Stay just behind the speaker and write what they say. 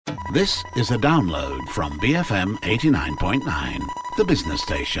This is a download from BFM 89.9, the business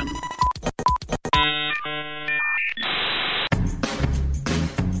station.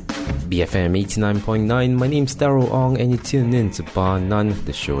 BFM 89.9, my name's Darryl Ong and you tune in to Bar None,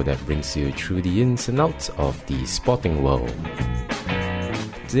 the show that brings you through the ins and outs of the sporting world.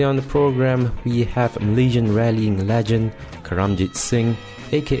 Today on the program, we have Malaysian rallying legend Karamjit Singh,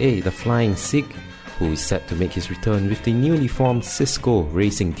 aka the Flying Sikh, who is set to make his return with the newly formed Cisco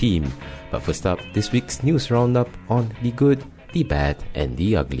racing team. But first up, this week's news roundup on the good, the bad and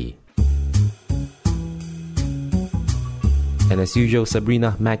the ugly. And as usual,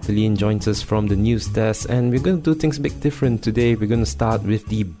 Sabrina Magdalene joins us from the news desk, and we're going to do things a bit different today. We're going to start with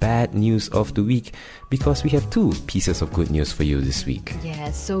the bad news of the week because we have two pieces of good news for you this week.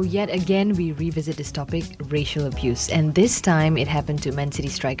 Yeah, so yet again we revisit this topic, racial abuse, and this time it happened to Man City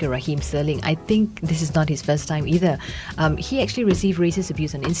striker Raheem Sterling. I think this is not his first time either. He actually received racist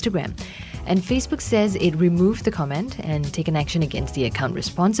abuse on Instagram, and Facebook says it removed the comment and taken action against the account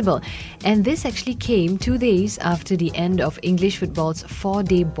responsible. And this actually came 2 days after the end of English football's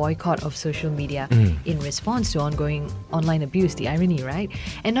 4-day boycott of social media in response to ongoing online abuse. The irony, right?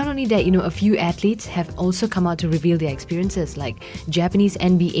 And not only that, a few athletes have also come out to reveal their experiences, like Japanese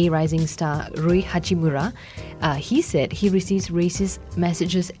NBA rising star Rui Hachimura. He said he receives racist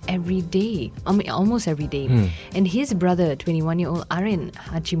messages every day, almost every day. And his brother, 21-year-old Arin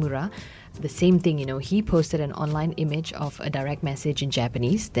Hachimura, the same thing, he posted an online image of a direct message in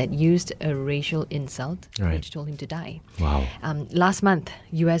Japanese that used a racial insult, which told him to die. Wow. Last month,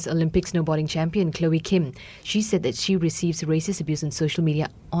 US Olympic snowboarding champion Chloe Kim, she said that she receives racist abuse on social media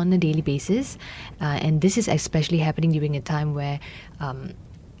on a daily basis. And this is especially happening during a time where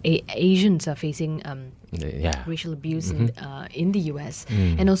Asians are facing racial abuse in the US.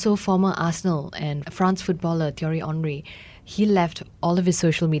 And also former Arsenal and France footballer Thierry Henry, he left all of his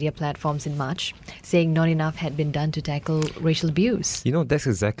social media platforms in March, saying not enough had been done to tackle racial abuse. That's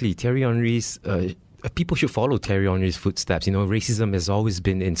exactly Thierry Henry's... people should follow Thierry Henry's footsteps. Racism has always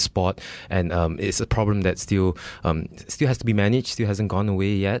been in sport, and it's a problem that still has to be managed, still hasn't gone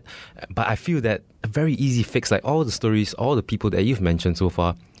away yet. But I feel that a very easy fix, like all the stories, all the people that you've mentioned so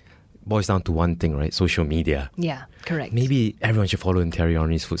far, boils down to one thing, right? Social media. Yeah, correct. Maybe everyone should follow in Thierry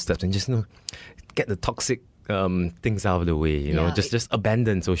Henry's footsteps and just get the toxic things out of the way. Just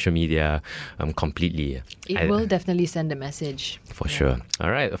abandon social media completely. It will definitely send a message. For sure. All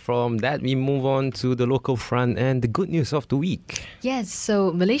right, from that we move on to the local front and the good news of the week. Yes,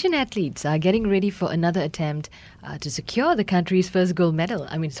 so Malaysian athletes are getting ready for another attempt to secure the country's first gold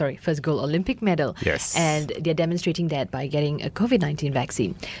Olympic medal. Yes. And they're demonstrating that by getting a COVID-19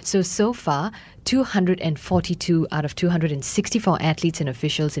 vaccine. So far, 242 out of 264 athletes and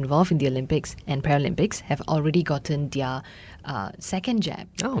officials involved in the Olympics and Paralympics have already gotten their second jab.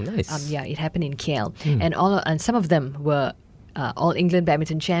 Oh, nice. It happened in KL. And some of them were All England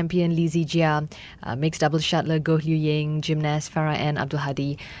badminton champion Lee Zijia, mixed doubles shuttler Goh Liu Ying, gymnast Farah Ann Abdul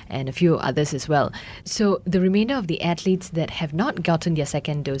Hadi, and a few others as well. So the remainder of the athletes that have not gotten their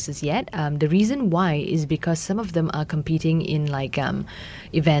second doses yet, the reason why is because some of them are competing in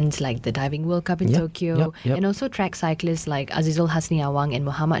events like the Diving World Cup in Tokyo, and also track cyclists like Azizul Hasni Awang and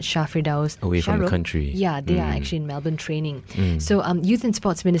Muhammad Shah Firdaus. Away from the country. Yeah, they are actually in Melbourne training. So Youth and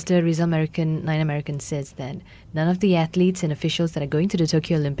Sports Minister Rizal Nine American says that none of the athletes and officials that are going to the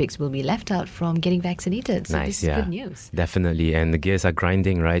Tokyo Olympics will be left out from getting vaccinated. So this is good news. Definitely. And the gears are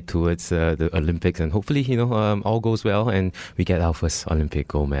grinding right towards the Olympics. And hopefully, all goes well and we get our first Olympic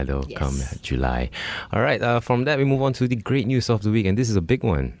gold medal come July. All right. From that, we move on to the great news of the week. And this is a big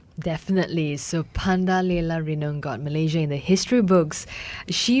one. Definitely. So Panda Leila Renung got Malaysia in the history books.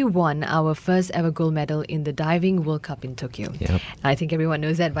 She won our first ever gold medal in the Diving World Cup in Tokyo. Yep. I think everyone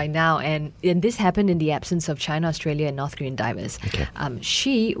knows that by now. And this happened in the absence of China, Australia and North Korean divers. Okay.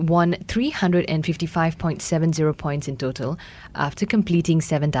 She won 355.70 points in total after completing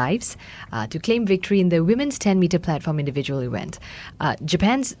 7 dives to claim victory in the women's 10-meter platform individual event.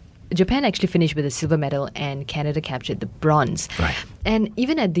 Japan actually finished with a silver medal and Canada captured the bronze. Right. And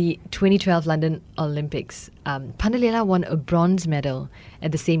even at the 2012 London Olympics, Pandalela won a bronze medal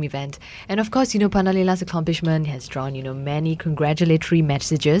at the same event. And of course, Pandalela's accomplishment has drawn, many congratulatory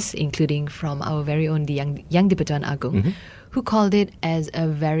messages, including from our very own the Yang di-Pertuan Agong, who called it as a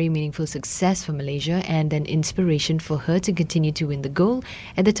very meaningful success for Malaysia and an inspiration for her to continue to win the gold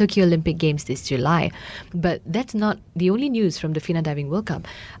at the Tokyo Olympic Games this July. But that's not the only news from the FINA Diving World Cup.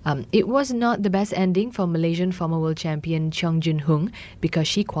 It was not the best ending for Malaysian former world champion Cheong Jun Hung because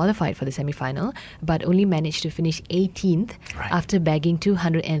she qualified for the semi-final but only managed managed to finish 18th after bagging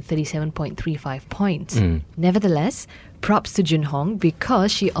 237.35 points. Nevertheless, props to Junhong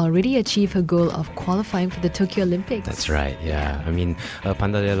because she already achieved her goal of qualifying for the Tokyo Olympics. That's right, yeah. I mean,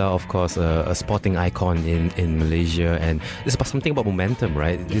 Pandalela, of course, a sporting icon in Malaysia, and it's about something about momentum,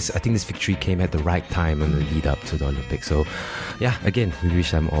 right? Yes. I think this victory came at the right time on the lead up to the Olympics. So, yeah, again, we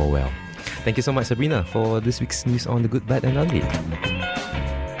wish them all well. Thank you so much, Sabrina, for this week's news on the good, bad, and ugly.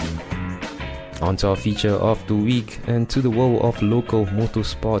 On to our feature of the week and to the world of local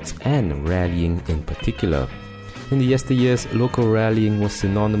motorsports and rallying in particular. In the yesteryears, local rallying was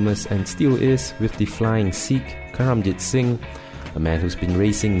synonymous and still is with the flying Sikh Karamjit Singh, a man who's been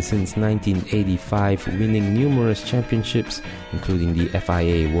racing since 1985, winning numerous championships, including the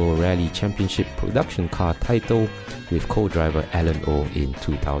FIA World Rally Championship production car title with co-driver Alan Oh in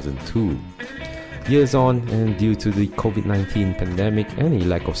 2002. Years on, and due to the COVID-19 pandemic and a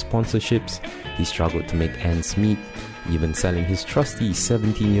lack of sponsorships, he struggled to make ends meet, even selling his trusty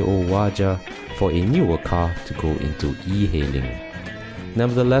 17-year-old Waja for a newer car to go into e-hailing.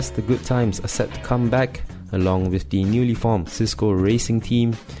 Nevertheless, the good times are set to come back. Along with the newly formed Cisco racing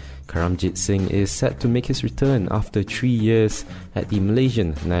team, Karamjit Singh is set to make his return after 3 years at the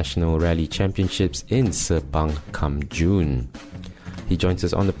Malaysian National Rally Championships in Sepang come June. He joins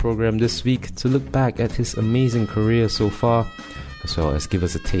us on the program this week to look back at his amazing career so far, as well as give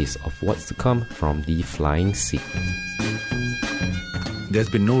us a taste of what's to come from the Flying Sikh. There's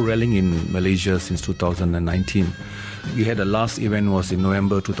been no rallying in Malaysia since 2019. We had the last event was in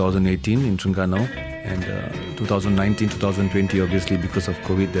November 2018 in Terengganu, and 2019, 2020, obviously because of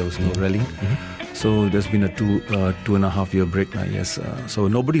COVID, there was no rallying. So there's been a 2.5 year break now. Yes, so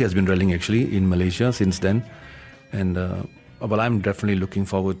nobody has been rallying actually in Malaysia since then, and well, I'm definitely looking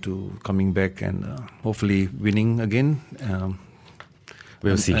forward to coming back and hopefully winning again.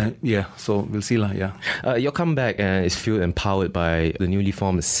 We'll see. So we'll see. Your comeback is fueled and powered by the newly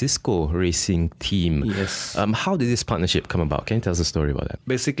formed Cisco racing team. Yes. How did this partnership come about? Can you tell us a story about that?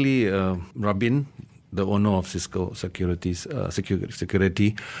 Basically, Rabin, the owner of Cisco Security,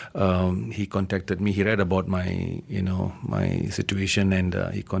 he contacted me. He read about my situation, and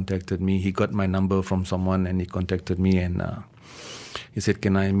he contacted me. He got my number from someone, and he contacted me, and he said,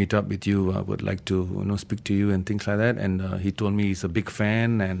 "Can I meet up with you? I would like to, speak to you and things like that." And he told me he's a big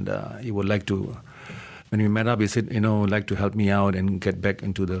fan, and he would like to. When we met up, he said, like to help me out and get back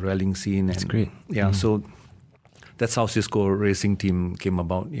into the rallying scene. That's great. Yeah, so that's how Cisco Racing Team came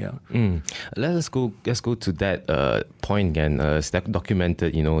about. Yeah. Let's go to that point again. It's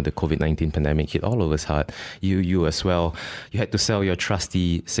documented, the COVID-19 pandemic hit all of us hard. You as well. You had to sell your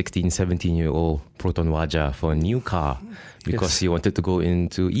trusty 16, 17-year-old Proton Waja for a new car because you wanted to go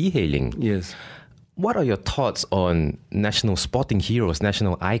into e-hailing. Yes. What are your thoughts on national sporting heroes,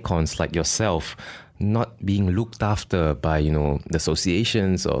 national icons like yourself, not being looked after by, the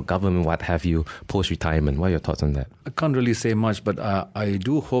associations or government, what have you, post-retirement? What are your thoughts on that? I can't really say much, but I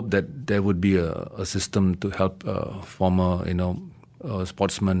do hope that there would be a system to help former,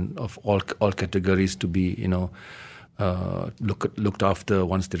 sportsmen of all categories to be, looked after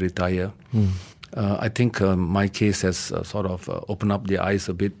once they retire. I think my case has sort of opened up their eyes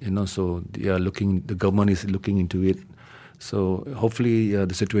a bit, so the government is looking into it. So hopefully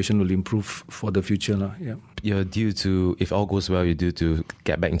the situation will improve for the future. Yeah. You're due to, if all goes well, you're due to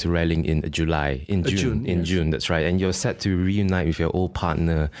get back into rallying in June. That's right. And you're set to reunite with your old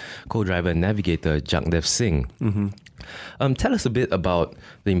partner, co-driver and navigator Jagdev Singh. Tell us a bit about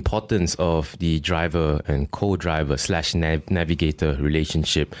the importance of the driver and co-driver / navigator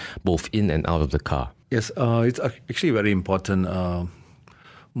relationship, both in and out of the car. Yes, it's actually very important.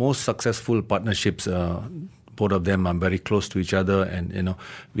 Most successful partnerships, both of them are very close to each other, and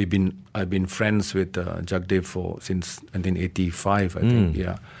I've been friends with Jagdev since 1985, I think.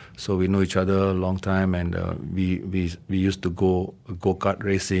 Yeah, so we know each other a long time, and we used to go-kart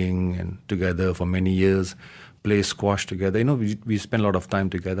racing and together for many years, play squash together. We spend a lot of time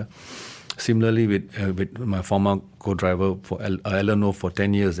together. Similarly with my former co-driver for Eleanor for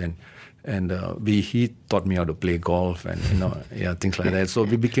 10 years, and he taught me how to play golf and things like that. So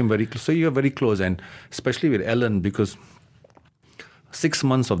we became very close. So you're very close, and especially with Ellen, because 6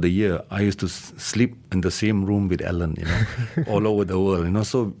 months of the year I used to sleep in the same room with Ellen, all over the world.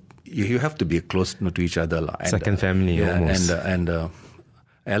 So you have to be close to each other. And, second family, almost. And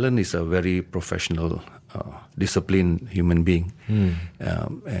Ellen is a very professional, disciplined human being,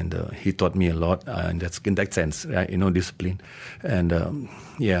 and he taught me a lot, and that's in that sense, right? Discipline, and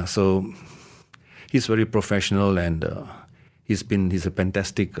so he's very professional, and he's a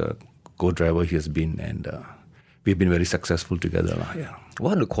fantastic co-driver. He has been, and we've been very successful together. Yeah.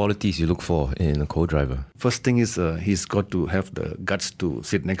 What are the qualities you look for in a co-driver? First thing is he's got to have the guts to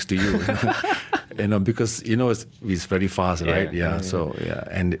sit next to you. Because he's very fast, right? So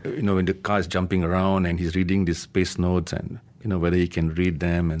and when the car is jumping around and he's reading these space notes and whether he can read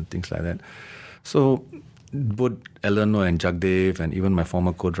them and things like that. So both Eleanor and Jagdev and even my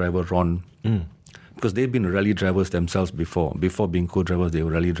former co-driver Ron, because they've been rally drivers themselves before being co-drivers, they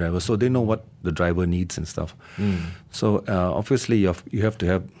were rally drivers, so they know what the driver needs and stuff. So obviously you have to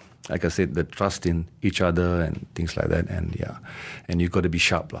have, like I said, the trust in each other and things like that, and you've got to be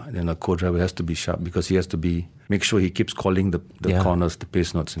sharp. A co-driver has to be sharp because he has to make sure he keeps calling the corners, the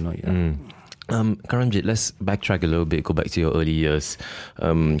pace notes. Karamjit, let's backtrack a little bit, go back to your early years.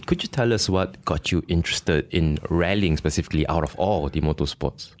 Could you tell us what got you interested in rallying specifically out of all the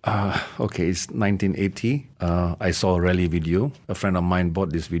motorsports? Okay, it's 1980. I saw a rally video. A friend of mine bought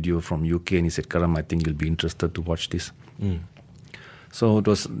this video from UK and he said, Karam, I think you'll be interested to watch this. So it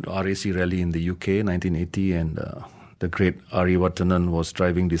was RAC rally in the UK, 1980, and the great Ari Vatanan was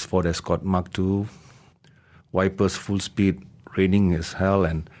driving this Ford Escort Mark II, wipers full speed, raining as hell,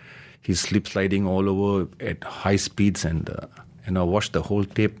 and he's slip sliding all over at high speeds, and I watched the whole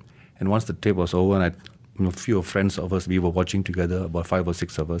tape. And once the tape was over, and a few friends of us, we were watching together, about 5 or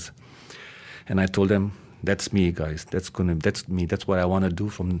 6 of us, and I told them, "That's me, guys. That's me. That's what I want to do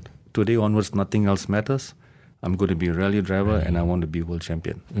from today onwards. Nothing else matters. I'm going to be a rally driver, and I want to be world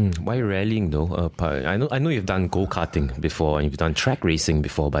champion." Why rallying though? I know you've done go-karting before and you've done track racing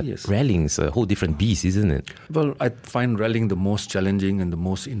before, but rallying is a whole different beast, isn't it? Well, I find rallying the most challenging and the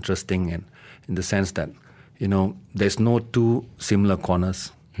most interesting, and in the sense that there's no two similar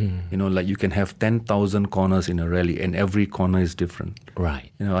corners. Like you can have 10,000 corners in a rally, and every corner is different.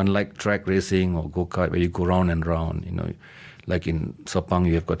 Right. Unlike track racing or go-kart where you go round and round. Like in Sepang,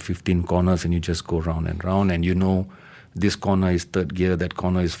 you have got 15 corners and you just go round and round, and this corner is third gear, that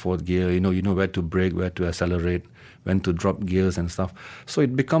corner is fourth gear. You know where to brake, where to accelerate, when to drop gears and stuff. So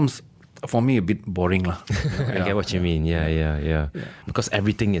it becomes, for me, a bit boring. I get what you mean. Yeah. Because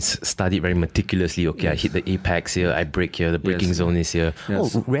everything is studied very meticulously. Okay, I hit the apex here, I brake here, the braking zone is here.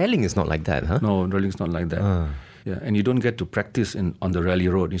 Yes. Oh, rallying is not like that, huh? No, rallying is not like that. Yeah, and you don't get to practice on the rally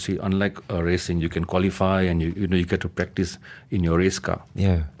road. You see, unlike racing, you can qualify and you get to practice in your race car.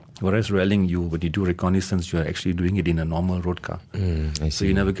 Yeah. Whereas rallying, when you do reconnaissance, you're actually doing it in a normal road car. I see. So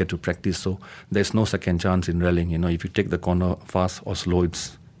you never get to practice. So there's no second chance in rallying. If you take the corner fast or slow,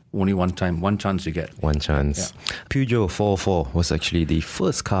 it's only one chance you get. One chance. Yeah. Peugeot 404 was actually the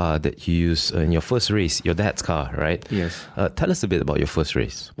first car that you used in your first race, your dad's car, right? Yes. Tell us a bit about your first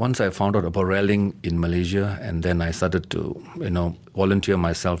race. Once I found out about rallying in Malaysia, and then I started to, volunteer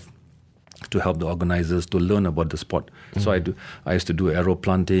myself to help the organizers to learn about the sport. So I used to do aero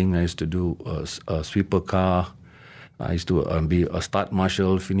planting, I used to do a sweeper car, I used to be a start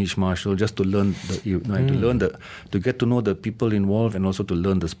marshal, finish marshal, just to learn to get to know the people involved and also to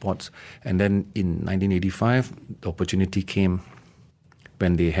learn the sports. And then in 1985, the opportunity came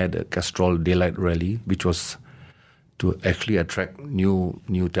when they had a Castrol Daylight Rally, which was to actually attract new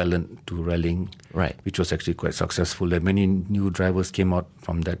talent to rallying, right? Which was actually quite successful. That many new drivers came out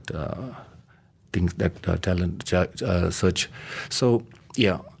from that talent search. So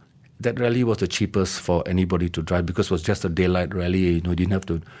that rally was the cheapest for anybody to drive because it was just a daylight rally. You didn't have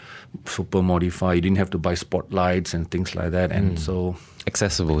to super modify. You didn't have to buy spotlights and things like that. And so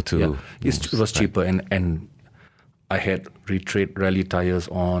accessible to. Yeah, it was cheaper, and I had retread rally tires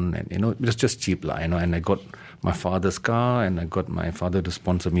on, and it was just cheap, and I got my father's car, and I got my father to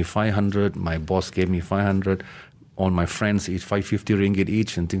sponsor me 500. My boss gave me 500. All my friends each 550 ringgit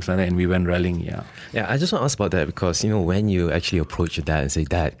each and things like that, and we went rallying. Yeah, I just want to ask about that because when you actually approach your dad and say,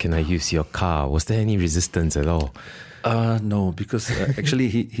 "Dad, can I use your car?" Was there any resistance at all? No, because actually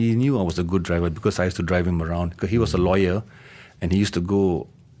he knew I was a good driver because I used to drive him around. Because he was a lawyer, and he used to go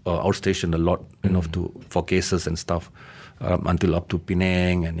outstation a lot, for cases and stuff, until up to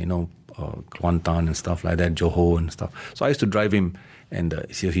Penang and Kuantan and stuff like that, Johor and stuff. So I used to drive him. And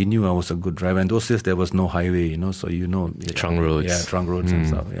he knew I was a good driver. And those days there was no highway, so trunk roads. Yeah, trunk roads and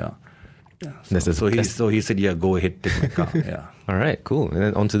stuff. Yeah. So he said, "Yeah, go ahead, take my car." Yeah. All right, cool. And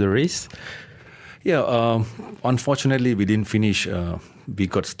then on to the race. Yeah. Unfortunately, we didn't finish. We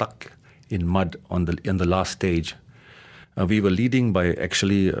got stuck in mud in the last stage. We were leading by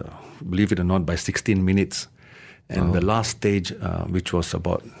actually, believe it or not, by 16 minutes. And the last stage, which was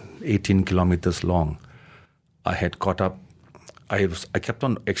about 18 kilometers long, I had caught up. I kept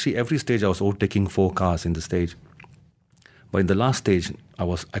on, actually every stage I was overtaking 4 cars in the stage. But in the last stage,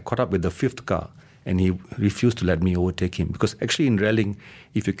 I caught up with the 5th car and he refused to let me overtake him. Because actually in rallying,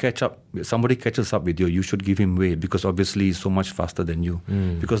 if you somebody catches up with you, you should give him way, because obviously he's so much faster than you.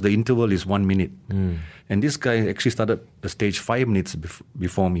 Because the interval is 1 minute. And this guy actually started the stage 5 minutes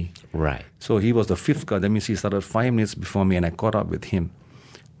before me. Right. So he was the 5th car. That means he started 5 minutes before me, and I caught up with him.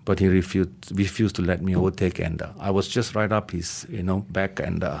 But he refused to let me overtake, and I was just right up his back,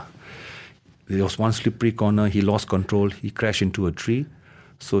 and there was one slippery corner. He lost control. He crashed into a tree.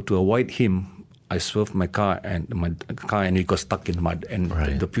 So to avoid him, I swerved my car, and he got stuck in mud. And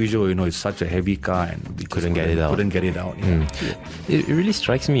the Peugeot, is such a heavy car, and we couldn't get it out. Yeah. It really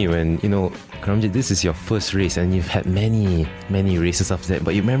strikes me when, Karamjit, this is your first race, and you've had many, many races after that,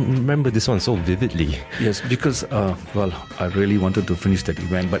 but you remember this one so vividly. Yes, because, I really wanted to finish that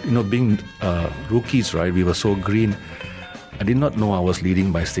event. But, being rookies, right, we were so green. I did not know I was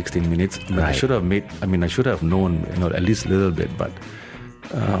leading by 16 minutes. I should have known, at least a little bit. But,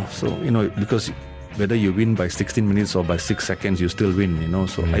 because whether you win by 16 minutes or by 6 seconds, you still win,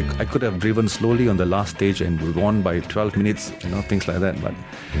 So I could have driven slowly on the last stage and won by 12 minutes, things like that. But,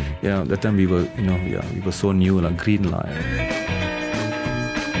 that time we were, we were so new, like green line.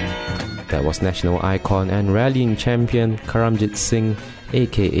 That was national icon and rallying champion Karamjit Singh,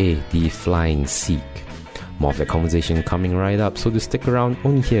 aka the Flying Sikh. More of that conversation coming right up, so to stick around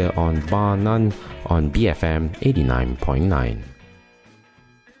only here on Bar None on BFM 89.9.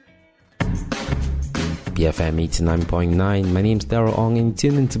 BFM 89.9, my name's Daryl Ong, and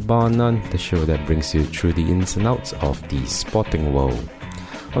tune into Bar None, the show that brings you through the ins and outs of the sporting world.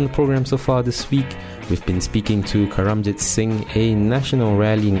 On the program so far this week, we've been speaking to Karamjit Singh, a national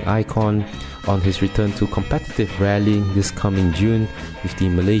rallying icon, on his return to competitive rallying this coming June with the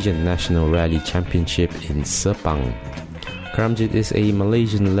Malaysian National Rally Championship in Sepang. Karamjit is a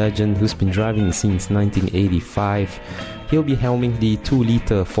Malaysian legend who's been driving since 1985. He'll be helming the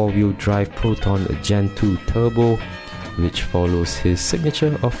 2-litre 4-wheel drive Proton Gen 2 Turbo, which follows his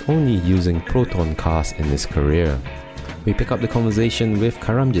signature of only using Proton cars in his career. We pick up the conversation with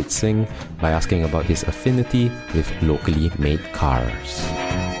Karamjit Singh by asking about his affinity with locally made cars.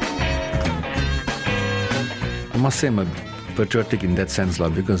 I must say I'm patriotic in that sense,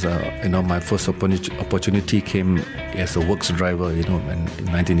 because my first opportunity came as a works driver, in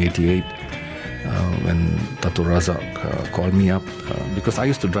 1988, when Dato' Razak called me up, because I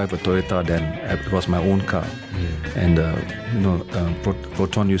used to drive a Toyota then. It was my own car, and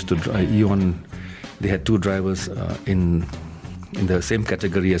Proton used to drive Eon. They had two drivers in the same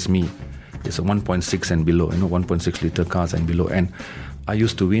category as me. It's a 1.6 and below, 1.6 litre cars and below, and I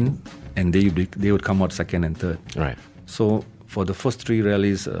used to win, and they would come out second and third. Right. So for the first 3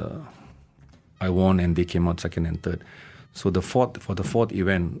 rallies, I won, and they came out second and third. So before the fourth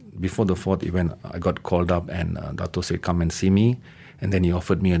event, I got called up, and Dato' said, "Come and see me," and then he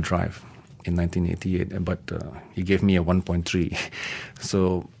offered me a drive in 1988, but he gave me a 1.3.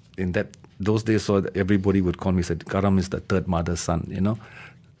 So in those days, so everybody would call me, said, "Karam is the third mother's son," You know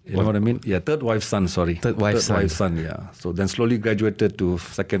what I mean? Yeah, third wife's son, sorry. Third wife's son, yeah. So then slowly graduated to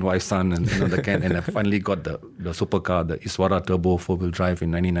second wife's son, and and I finally got the supercar, the Iswara Turbo 4-wheel drive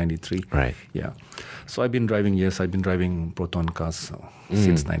in 1993. Right. Yeah. So I've been driving Proton cars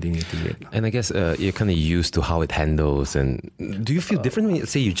since 1988. And I guess you're kind of used to how it handles. And do you feel different when,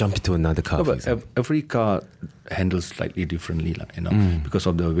 say, you jump into another car? No, but every car handles slightly differently, because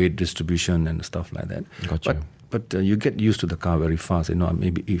of the weight distribution and stuff like that. Gotcha. But you get used to the car very fast.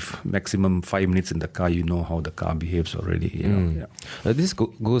 Maybe if maximum 5 minutes in the car, you know how the car behaves already. Yeah. This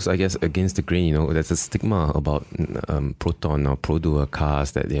goes, I guess, against the grain. There's a stigma about Proton or Produa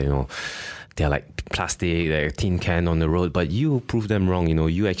cars that they're like plastic, they're a tin can on the road. But you proved them wrong.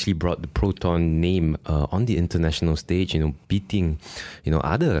 You actually brought the Proton name on the international stage. Beating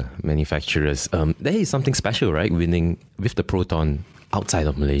other manufacturers. There is something special, right? Winning with the Proton outside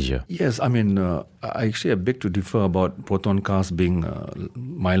of Malaysia. Yes, I beg to differ about Proton cars being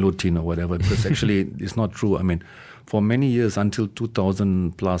Milo tin or whatever, because actually it's not true. For many years, until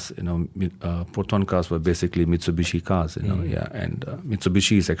 2000 plus, Proton cars were basically Mitsubishi cars, and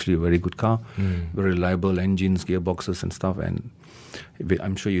Mitsubishi is actually a very good car, very reliable engines, gearboxes and stuff, and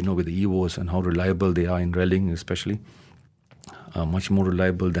I'm sure with the Evos and how reliable they are in rallying especially. Much more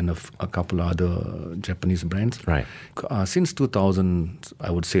reliable than a couple of other Japanese brands. Right. Since 2000, I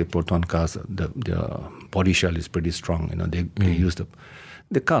would say Proton cars, the body shell is pretty strong. They use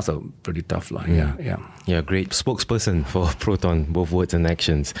the cars are pretty tough. Yeah, great spokesperson for Proton, both words and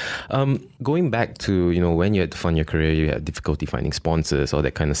actions. Going back to, when you had to fund your career, you had difficulty finding sponsors, all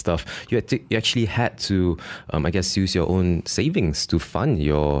that kind of stuff. You actually had to, use your own savings to fund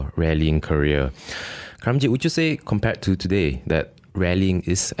your rallying career. Karamjit, would you say, compared to today, that rallying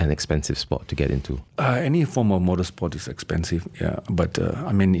is an expensive sport to get into? Any form of motorsport is expensive, yeah. But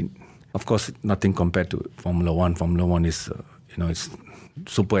of course, nothing compared to Formula One. Formula One is, it's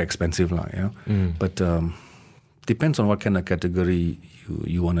super expensive, yeah. But depends on what kind of category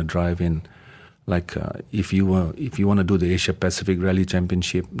you want to drive in. Like if you want to do the Asia Pacific Rally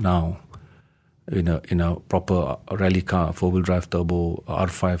Championship now, in a proper rally car, 4-wheel drive turbo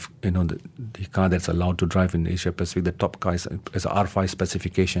R5, the car that's allowed to drive in Asia Pacific, the top car is a R5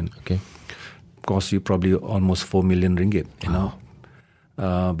 specification. Okay. Costs you probably almost 4 million ringgit,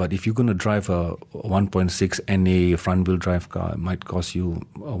 but if you're going to drive a 1.6 NA front-wheel drive car, it might cost you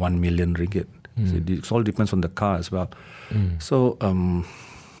 1 million ringgit. So it all depends on the car as well. So,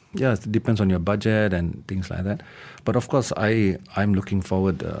 it depends on your budget and things like that. But of course, I'm looking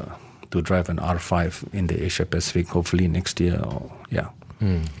forward to drive an R5 in the Asia Pacific, hopefully next year.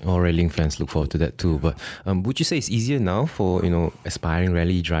 All rallying fans look forward to that too. But would you say it's easier now for aspiring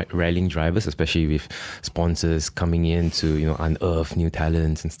rallying drivers, especially with sponsors coming in to unearth new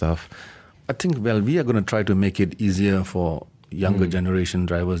talents and stuff? I think we are going to try to make it easier for younger generation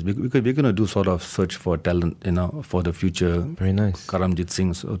drivers, because we're going to do sort of search for talent, for the future. Very nice. Karamjit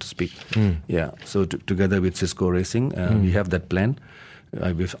Singh, so to speak. Yeah. So together with Cisco Racing, we have that plan.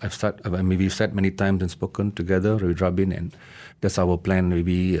 We've sat many times and spoken together with Rabin, and that's our plan.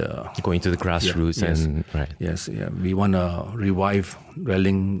 Maybe going to the grassroots right. Yes, yeah. We want to revive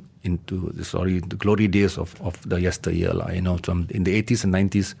rallying into the glory days of the yesteryear, from in the 80s and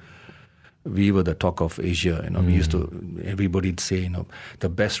 90s. We were the talk of Asia. We used to, everybody'd say, the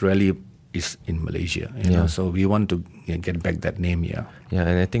best rally is in Malaysia. So we want to get back that name. Yeah,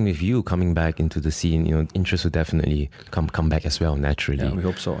 and I think with you coming back into the scene, interest will definitely come back as well naturally. Yeah, we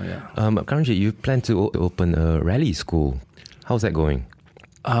hope so. Yeah. Karamjit, you plan to open a rally school. How's that going?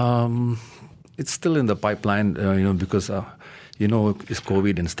 It's still in the pipeline. Because. It's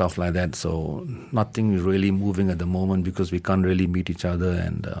COVID and stuff like that, so nothing is really moving at the moment because we can't really meet each other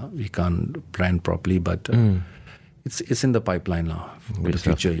and we can't plan properly. But it's in the pipeline now for the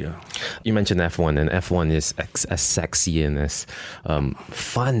future. Yeah. You mentioned F1, and F1 is as sexy and as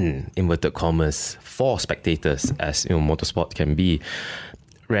fun, inverted commas, for spectators as motorsport can be.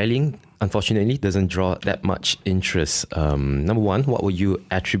 Rallying, unfortunately, doesn't draw that much interest. Number one, what would you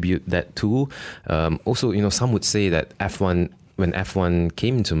attribute that to? Also, some would say that when F1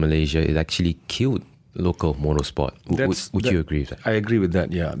 came into Malaysia, it actually killed local motorsport. Would you agree with that? I agree with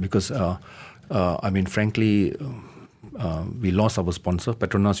that, yeah. Because, frankly, we lost our sponsor.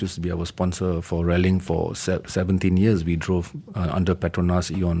 Petronas used to be our sponsor for rallying for 17 years. We drove under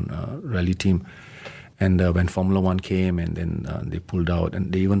Petronas Eon rally team. And when Formula One came, and then they pulled out,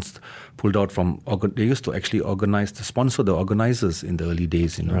 and they even pulled out from. They used to actually sponsor the organizers in the early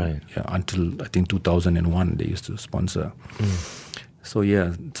days, right? Yeah, until I think 2001, they used to sponsor. So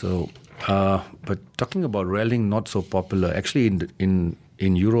but talking about rallying, not so popular. Actually, in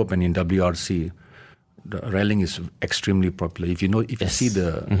Europe and in WRC, the rallying is extremely popular. If you see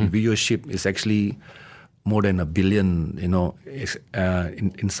the viewership is actually more than 1 billion,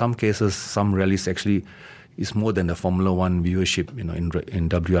 in some cases, some rallies actually is more than the Formula One viewership, in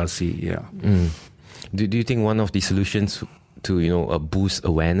WRC, yeah. Do you think one of the solutions to, boost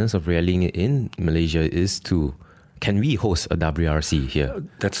awareness of rallying in Malaysia is can we host a WRC here?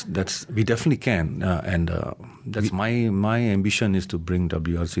 We definitely can, and that's my ambition is to bring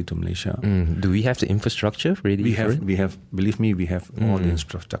WRC to Malaysia. Do we have the infrastructure ready? We have. Believe me, we have all the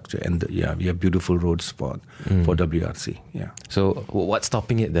infrastructure, and we have beautiful roads for WRC. Yeah. So what's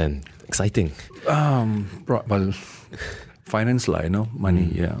stopping it then? Exciting. Well, finance,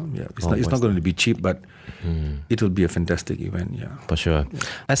 money. Yeah. It's not going to be cheap, but it will be a fantastic event. Yeah, for sure.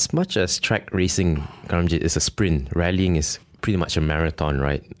 As much as track racing, Karamjit, is a sprint, rallying is pretty much a marathon,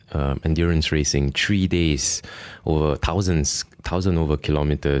 right? Endurance racing, 3 days, over thousand over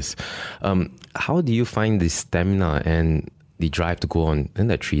kilometers. How do you find the stamina and the drive to go on in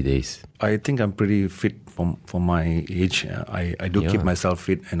that 3 days? I think I'm pretty fit for my age. I do keep myself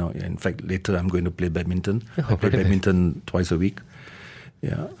fit. In fact, later I'm going to play badminton. I play badminton twice a week.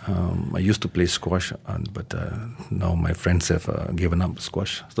 Yeah, I used to play squash, but now my friends have given up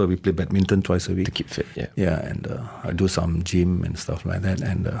squash. So we play badminton twice a week. To keep fit, yeah. Yeah, and I do some gym and stuff like that,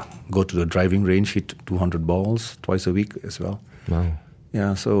 and go to the driving range, hit 200 balls twice a week as well. Wow.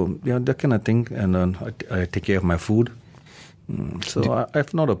 Yeah, so that kind of thing, and I take care of my food. So I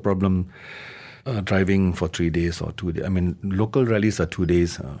have not a problem driving for 3 days or 2 days. Local rallies are 2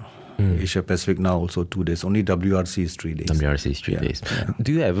 days. Asia Pacific now also 2 days. Only WRC is 3 days. WRC is 3 days. Yeah.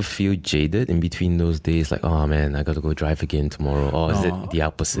 Do you ever feel jaded in between those days? Like, oh man, I got to go drive again tomorrow. Or is it the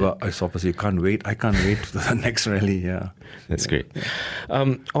opposite? Well, it's opposite. You can't wait. I can't wait for the next rally. Yeah. That's great.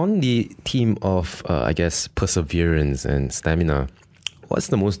 On the theme of, I guess, perseverance and stamina, what's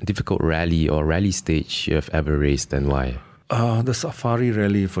the most difficult rally or rally stage you have ever raced and why? The Safari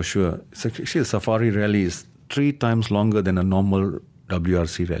Rally for sure. Actually, the Safari Rally is 3 times longer than a normal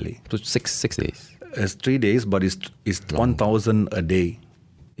WRC rally. So 6 days. It's 3 days, but it's 1,000 a day.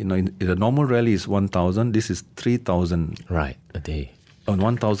 You know, in the normal rally is 1,000. This is 3,000. Right, a day. On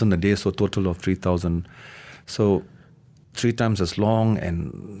 1,000 a day, so total of 3,000. So 3 times as long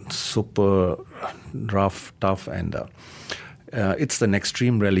and super rough, tough, and it's an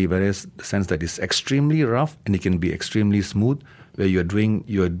extreme rally, whereas the sense that it's extremely rough and it can be extremely smooth, where you're doing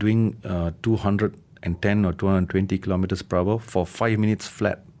 210 or 220 kilometers per hour for 5 minutes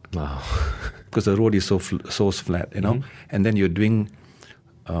flat. Wow. Because the road is so flat, you know. And then you're doing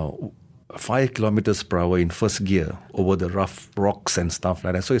 5 kilometers per hour in first gear over the rough rocks and stuff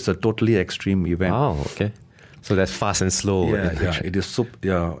like that. So it's a totally extreme event. Wow, okay. So that's fast and slow. Yeah, it is so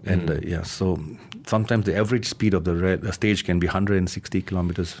sometimes the average speed of the stage can be 160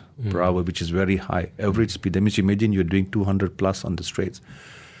 kilometers per hour, which is very high. Average speed. That means you imagine you're doing 200 plus on the straights.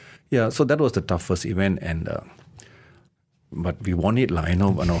 Yeah, so that was the toughest event, and but we won it,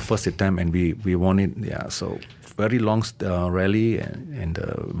 on our first attempt, and we won it. Yeah, so very long rally, and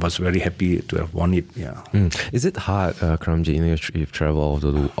was very happy to have won it. Yeah. Is it hard, Karamjit? You've traveled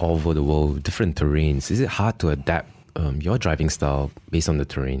all over the world, different terrains. Is it hard to adapt your driving style based on the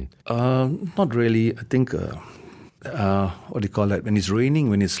terrain? Not really. I think what do you call that? When it's raining,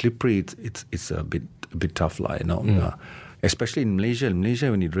 when it's slippery, it's a bit tough, especially in Malaysia. In Malaysia,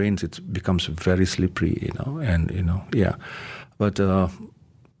 when it rains, it becomes very slippery, yeah. But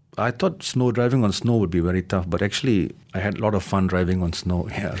I thought driving on snow would be very tough, but actually I had a lot of fun driving on snow.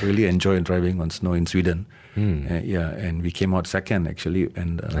 Yeah, really enjoyed driving on snow in Sweden. And we came out second actually,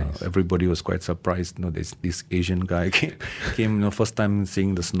 and nice. Everybody was quite surprised. This Asian guy came first time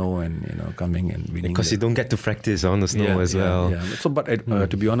seeing the snow and coming and winning. Because you don't get to practice on the snow as well. Yeah. So, but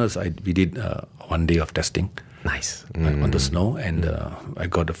to be honest, we did 1 day of testing. Nice. On the snow, and I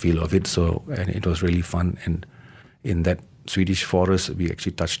got a feel of it. So, and it was really fun. And in that Swedish forest, we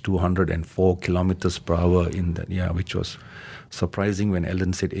actually touched 204 kilometers per hour in that. Yeah, which was surprising when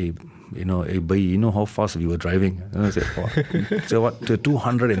Ellen said, "Hey, Bai, you know how fast we were driving?" And I said, "So what?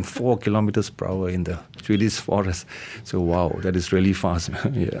 204 kilometers per hour in the Swedish forest." So wow, that is really fast.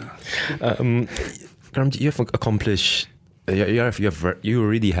 Yeah. Karamjit, you have accomplished. You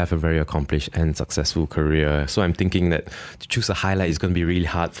already have a very accomplished and successful career. So I'm thinking that to choose a highlight is going to be really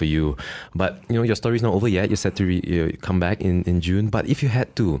hard for you. But your story is not over yet. You're set to come back in June. But if you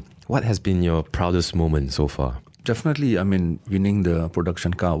had to, what has been your proudest moment so far? Definitely, winning the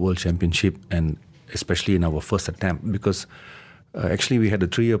production car world championship, and especially in our first attempt, because actually we had a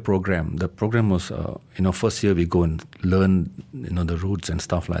 3-year program. The program was, first year we go and learn, the routes and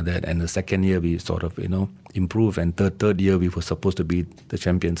stuff like that. And the second year we sort of, improve. And third year we were supposed to be the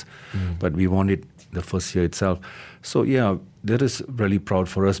champions. But we won it the first year itself. So yeah, that is really proud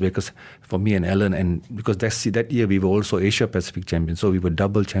for us, because for me and Ellen, and because that year we were also Asia Pacific champions. So we were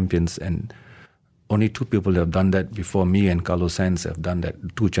double champions, and only 2 people have done that before me and Carlos Sainz have done that,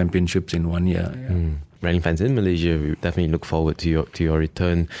 2 championships in 1 year. Yeah. Rallying fans in Malaysia, we definitely look forward to your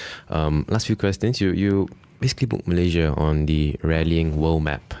return. Last few questions. You basically booked Malaysia on the rallying world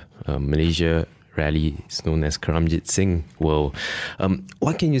map. Malaysia Rally is known as Karamjit Singh World.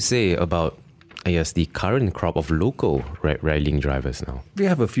 What can you say about, I guess, the current crop of local rallying drivers now? We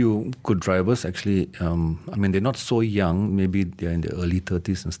have a few good drivers actually. They're not so young. Maybe they're in the early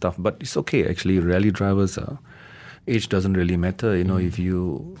 30s and stuff. But it's okay actually. Rally drivers, age doesn't really matter. If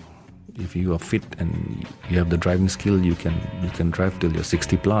you are fit and you have the driving skill, you can drive till you're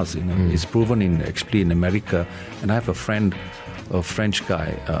 60 plus. It's proven in America. And I have a friend, a French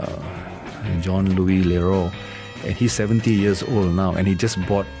guy, Jean-Louis Leroux, and he's 70 years old now, and he just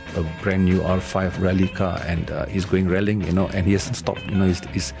bought a brand new R5 rally car, and he's going rallying, and he hasn't stopped.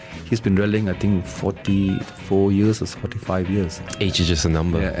 He's been rallying, I think, 44 years or 45 years. Age is just a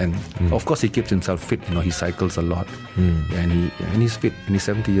number. Yeah, and of course he keeps himself fit. He cycles a lot, and he's fit, and he's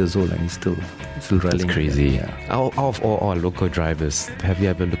 70 years old, and he's still rallying. That's crazy. Yeah. Out of all our local drivers, have you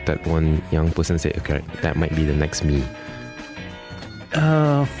ever looked at one young person and said, "Okay, that might be the next me"?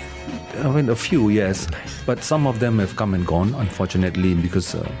 A few, yes. Nice. But some of them have come and gone, unfortunately,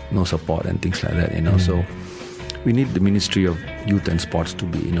 because no support and things like that, So we need the Ministry of Youth and Sports to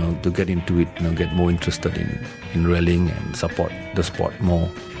be, to get into it, get more interested in rallying and support the sport more,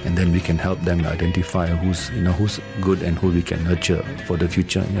 and then we can help them identify who's good and who we can nurture for the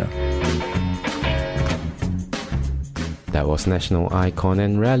future. Yeah. That was national icon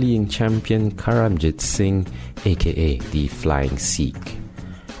and rallying champion Karamjit Singh, aka the Flying Sikh.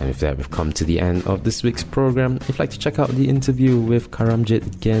 And with that, we've come to the end of this week's program. If you'd like to check out the interview with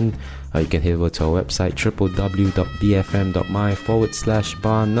Karamjit again, you can head over to our website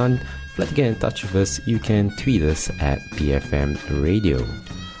www.bfm.my/bar none. If you'd like to get in touch with us, you can tweet us at BFM Radio.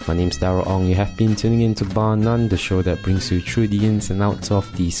 My name's Darryl Ong. You have been tuning in to Bar None, the show that brings you through the ins and outs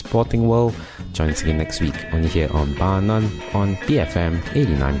of the sporting world. Join us again next week, only here on Bar None on BFM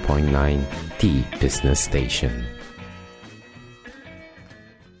 89.9, the business station.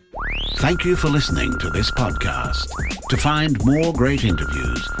 Thank you for listening to this podcast. To find more great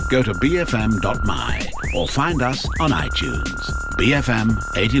interviews, go to bfm.my or find us on iTunes. BFM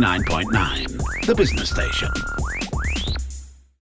 89.9, the business station.